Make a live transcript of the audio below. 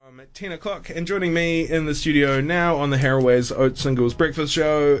At 10 o'clock, and joining me in the studio now on the Harrowways Oat Singles Breakfast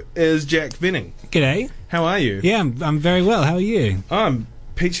Show is Jack Venning. G'day. How are you? Yeah, I'm very well. How are you? I'm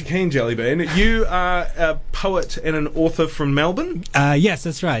peachy keen, Jellybean. You are a poet and an author from Melbourne? Yes,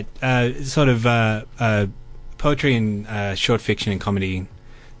 that's right. Poetry and short fiction and comedy,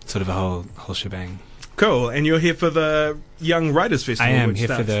 sort of a whole shebang. Cool, and you're here for the Young Writers Festival, I am which here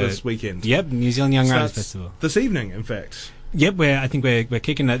starts for this weekend. Yep, New Zealand Young Writers Starts Festival. This evening, in fact. Yep, I think we're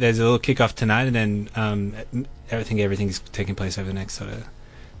kicking it. There's a little kick-off tonight, and then everything's taking place over the next sort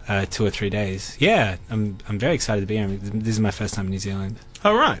of 2 or 3 days. Yeah, I'm very excited to be here. This is my first time in New Zealand.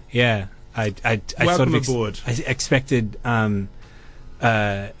 Oh, right. Yeah, I Welcome sort of aboard. I expected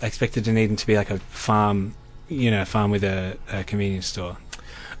Dunedin to be like a farm, a farm with a convenience store.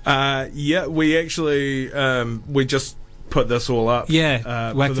 Yeah, we actually we just put this all up.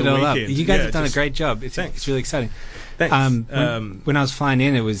 Yeah, whacked for it the all up. weekend. You guys Yeah, have done a great job. It's really exciting. Thanks. When I was flying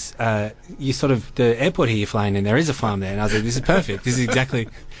in, it was the airport here you're flying in. There is a farm there, and I was like, "This is perfect. This is exactly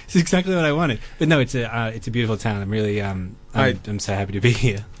what I wanted." But no, it's a beautiful town. I'm really I'm so happy to be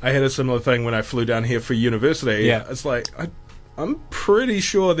here. I had a similar thing when I flew down here for university. Yeah. It's like I'm pretty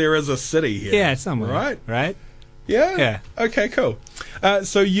sure there is a city here. Yeah, somewhere. Right. Yeah? Yeah. Okay, cool.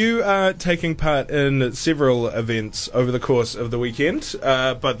 So you are taking part in several events over the course of the weekend,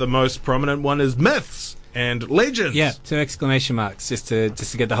 but the most prominent one is Myths and Legends. Yeah, 2 exclamation marks just to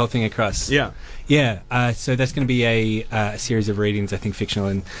get the whole thing across. Yeah. Yeah. So that's going to be a series of readings, I think,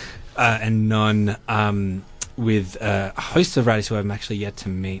 fictional and non, with a host of writers who I'm actually yet to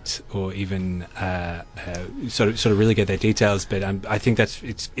meet or even sort of really get their details. But I think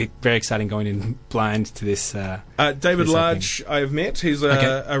it's very exciting going in blind to this. David Large, I have met. He's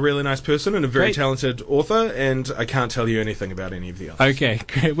a really nice person and a very talented author, and I can't tell you anything about any of the others. Okay,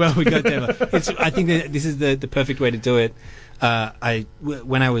 great. Well, we got David. I think that this is the perfect way to do it.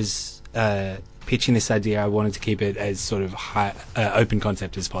 When I was pitching this idea, I wanted to keep it as sort of high, open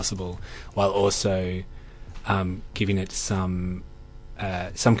concept as possible, while also giving it some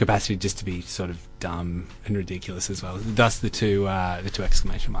capacity just to be sort of dumb and ridiculous as well. Thus the two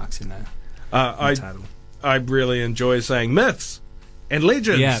exclamation marks in the title. I really enjoy saying Myths and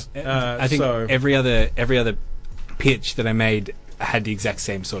Legends. Yeah, I think every other pitch that I made had the exact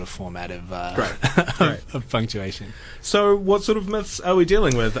same sort of format of of punctuation. So what sort of myths are we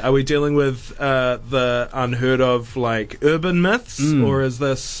dealing with? Are we dealing with the unheard of, like, urban myths? Or is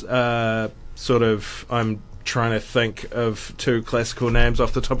this sort of, I'm trying to think of 2 classical names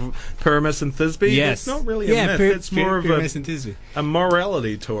off the top of Pyramus and Thisbe? Yes. It's not really a myth. It's more of Pyramus and Thisbe. A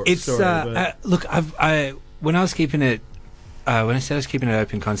morality story. Look, when I was keeping it, when I said I was keeping it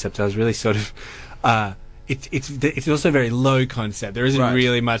open concept, I was really sort of. It's also very low concept. There isn't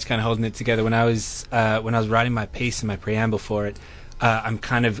really much kind of holding it together. When I was writing my piece and my preamble for it, I'm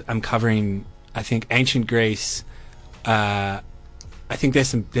covering, I think, ancient Greece. I think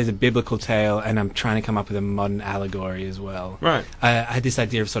there's a biblical tale, and I'm trying to come up with a modern allegory as well. Right. I had this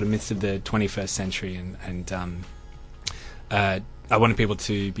idea of sort of myths of the 21st century, and I wanted people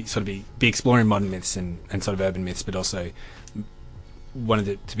to be exploring modern myths and sort of urban myths, but also wanted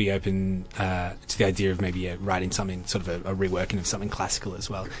it to be open to the idea of maybe writing something, sort of a reworking of something classical as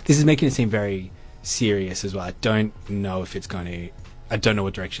well. This is making it seem very serious as well. I don't know what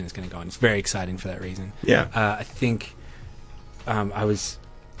direction it's going to go in. It's very exciting for that reason. Yeah. I think I was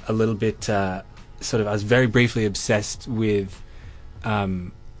a little bit I was very briefly obsessed with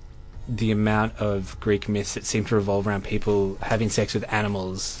the amount of Greek myths that seem to revolve around people having sex with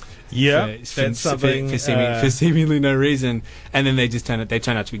animals. Yeah, that's something for seemingly no reason, and then they turn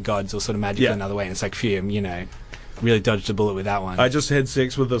out to be gods or sort of magic in another way. And it's like, phew, really dodged a bullet with that one. I just had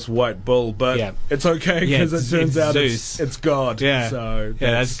sex with this white bull, but it's okay because it turns out it's God. Yeah, so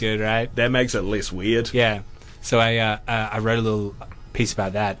that's good, right? That makes it less weird. Yeah. So I wrote a little piece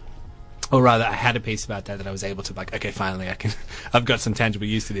about that, or rather, I had a piece about that I was able to finally I've got some tangible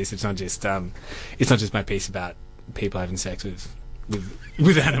use to this. It's not just my piece about people having sex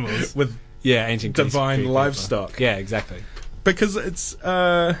with animals, with ancient divine livestock. Yeah, exactly. Because it's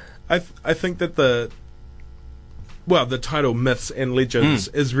I think that the title Myths and Legends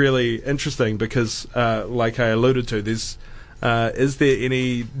is really interesting because like I alluded to, there's is there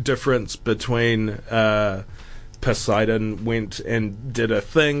any difference between Poseidon went and did a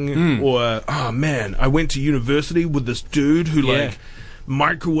thing, or oh man, I went to university with this dude who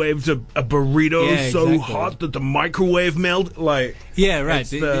microwaved a burrito so hot that the microwave melted.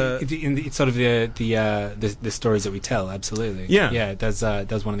 It's sort of the stories that we tell. Absolutely. It does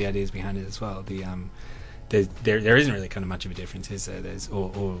one of the ideas behind it as well. There isn't really kind of much of a difference, is there?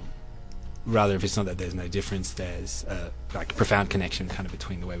 rather, if it's not that there's no difference, there's like a profound connection kind of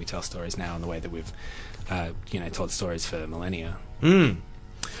between the way we tell stories now and the way that we've told stories for millennia.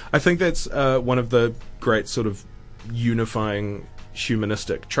 I think that's one of the great sort of unifying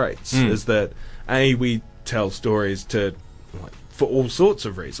humanistic traits is that we tell stories for all sorts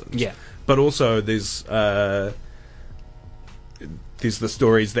of reasons. Yeah. But also there's the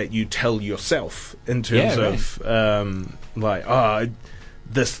stories that you tell yourself in terms of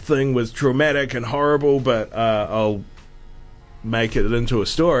this thing was traumatic and horrible, but I'll make it into a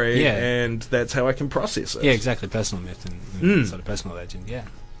story, and that's how I can process it. Yeah, exactly. Personal myth and sort of personal legend. Yeah.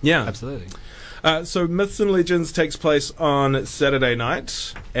 Yeah. Absolutely. So Myths and Legends takes place on Saturday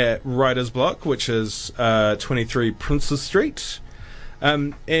night at Writer's Block, which is 23 Princess Street.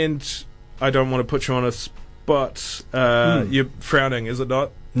 And I don't want to put you on a spot. You're frowning, is it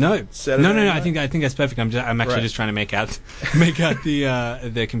not? No. Saturday No. night? I think that's perfect. I'm actually just trying to make out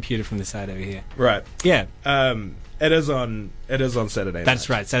the computer from the side over here. Right. Yeah. It is on Saturday night. That's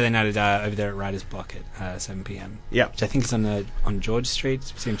right. Saturday night over there at Writer's Block at 7 p.m. Yeah. Which I think is on George Street.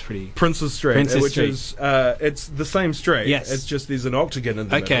 Seems pretty... Princess Street. Which is it's the same street. Yes. It's just there's an octagon in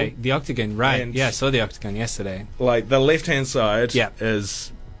the middle. Okay, the octagon, right. And I saw the octagon yesterday. Like, the left-hand side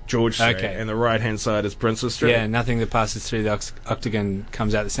is George Street, and the right-hand side is Princess Street. Yeah, nothing that passes through the octagon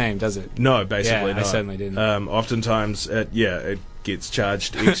comes out the same, does it? No, basically not. I certainly didn't. Oftentimes, it gets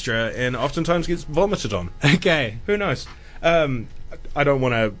charged extra and oftentimes gets vomited on. Okay. Who knows? I don't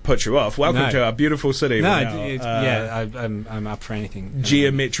want to put you off. Welcome to our beautiful city. No, I'm up for anything.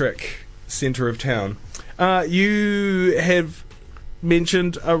 Geometric centre of town. You have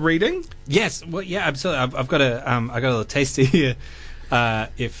mentioned a reading? Yes. Well, yeah, absolutely. I've got a little taster here.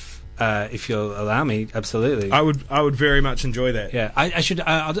 If you'll allow me, absolutely. I would very much enjoy that. Yeah, I should.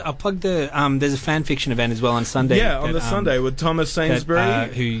 I'll plug the. There's a fan fiction event as well on Sunday. Yeah, on the Sunday with Thomas Sainsbury,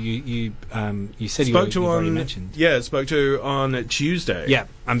 who you said spoke you to already mentioned. Yeah, spoke to on Tuesday. Yeah,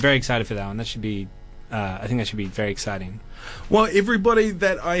 I'm very excited for that one. That should be. I think that should be very exciting. Well, everybody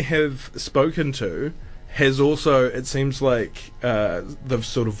that I have spoken to has also, it seems like, they've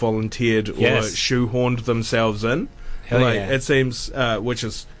sort of volunteered or shoehorned themselves in. Hell yeah. It seems, which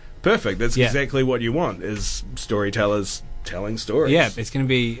is perfect. That's exactly what you want, is storytellers telling stories. Yeah, it's going to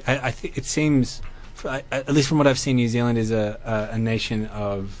be... I think it seems, at least from what I've seen, New Zealand is a nation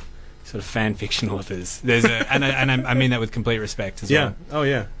of sort of fan fiction authors. There's and I mean that with complete respect as well. Oh,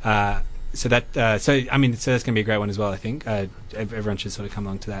 yeah. So that's going to be a great one as well, I think. Everyone should sort of come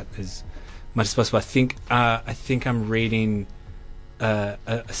along to that as much as possible. I think I'm reading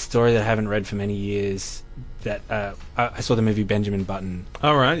a story that I haven't read for many years. That I saw the movie Benjamin Button.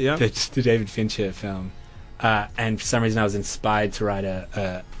 All right, yeah, the David Fincher film, and for some reason I was inspired to write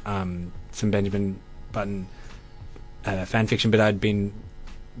some Benjamin Button fan fiction. But I'd been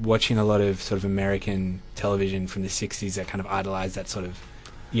watching a lot of sort of American television from the '60s that kind of idolized that sort of,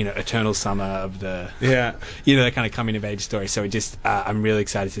 eternal summer of the that kind of coming of age story. So it just I'm really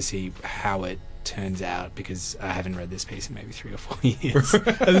excited to see how it turns out, because I haven't read this piece in maybe 3 or 4 years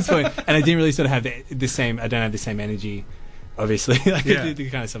at this point, and I didn't really sort of have the same. I don't have the same energy, obviously. The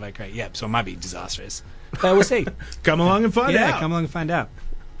kind of stuff I create. Yeah, so it might be disastrous, but we'll see. Come along and find out. Yeah, come along and find out.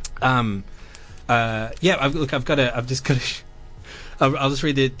 I've just got to. I'll just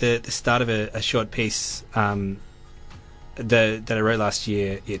read the start of a short piece that I wrote last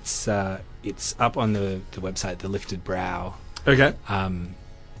year. It's up on the website, The Lifted Brow. Okay.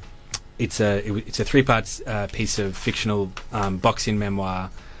 It's a 3-part piece of fictional boxing memoir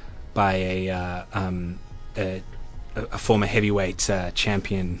by a former heavyweight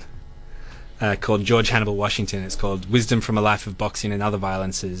champion called George Hannibal Washington. It's called Wisdom from a Life of Boxing and Other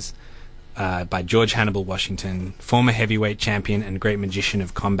Violences by George Hannibal Washington, former heavyweight champion and great magician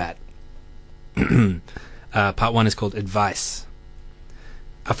of combat. Part 1 is called Advice.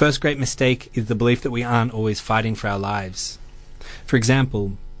 Our first great mistake is the belief that we aren't always fighting for our lives. For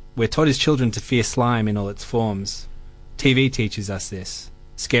example, we're taught as children to fear slime in all its forms. TV teaches us this.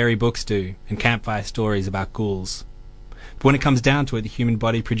 Scary books do, and campfire stories about ghouls. But when it comes down to it, the human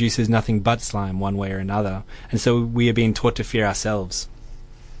body produces nothing but slime one way or another, and so we are being taught to fear ourselves.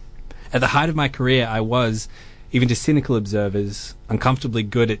 At the height of my career, I was, even to cynical observers, uncomfortably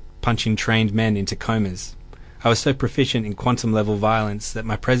good at punching trained men into comas. I was so proficient in quantum-level violence that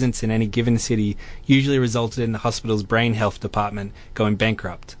my presence in any given city usually resulted in the hospital's brain health department going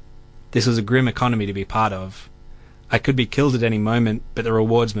bankrupt. This was a grim economy to be part of. I could be killed at any moment, but the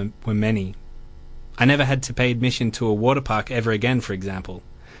rewards were many. I never had to pay admission to a water park ever again, for example,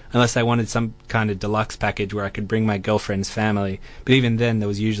 unless I wanted some kind of deluxe package where I could bring my girlfriend's family, but even then there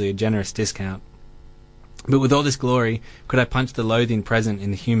was usually a generous discount. But with all this glory, could I punch the loathing present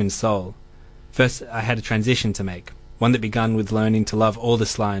in the human soul? First, I had a transition to make, one that began with learning to love all the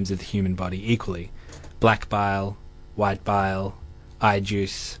slimes of the human body equally. Black bile, white bile, eye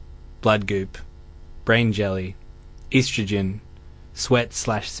juice, blood goop, brain jelly, estrogen,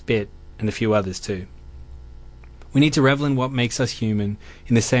 sweat/spit, and a few others too. We need to revel in what makes us human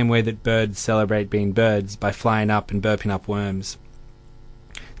in the same way that birds celebrate being birds by flying up and burping up worms.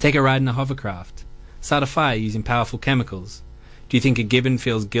 Take a ride in a hovercraft. Start a fire using powerful chemicals. Do you think a gibbon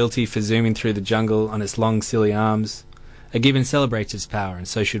feels guilty for zooming through the jungle on its long, silly arms? A gibbon celebrates its power, and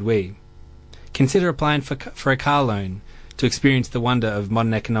so should we. Consider applying for a car loan to experience the wonder of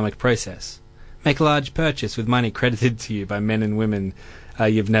modern economic process. Make a large purchase with money credited to you by men and women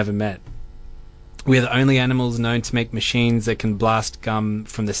you've never met. We are the only animals known to make machines that can blast gum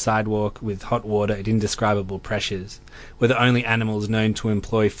from the sidewalk with hot water at indescribable pressures. We're the only animals known to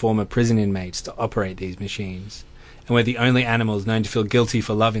employ former prison inmates to operate these machines. And we're the only animals known to feel guilty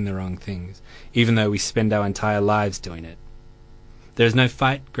for loving the wrong things, even though we spend our entire lives doing it. There is no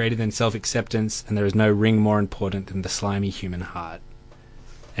fight greater than self-acceptance, and there is no ring more important than the slimy human heart.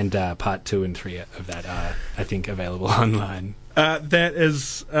 And part 2 and 3 of that are, I think, available online. That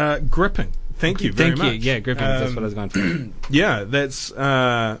is gripping. Thank you very much. Thank you. Yeah, gripping. That's what I was going for. Yeah, that's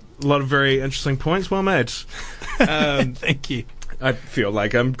a lot of very interesting points. Well made. Thank you. I feel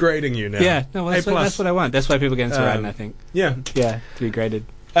like I'm grading you now. Yeah, no, well, that's what I want. That's why people get into writing, I think. Yeah. Yeah, to be graded.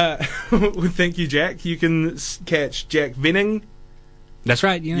 Well, thank you, Jack. You can catch Jack Venning. That's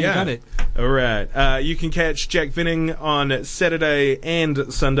right, you got it. All right. You can catch Jack Venning on Saturday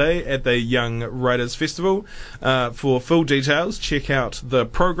and Sunday at the Young Writers Festival. For full details, check out the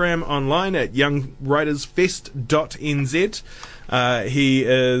program online at youngwritersfest.nz. He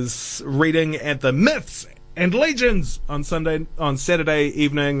is reading at the Myths and Legends on Saturday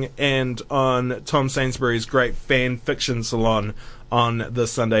evening, and on Tom Sainsbury's great fan fiction salon on the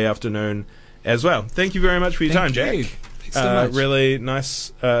Sunday afternoon as well. Thank you very much for your time, Jack. Thanks so much. Really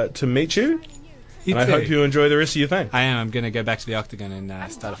nice to meet you. You and too. I hope you enjoy the rest of your thing. I am. I'm going to go back to the Octagon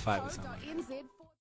and start a fight with someone.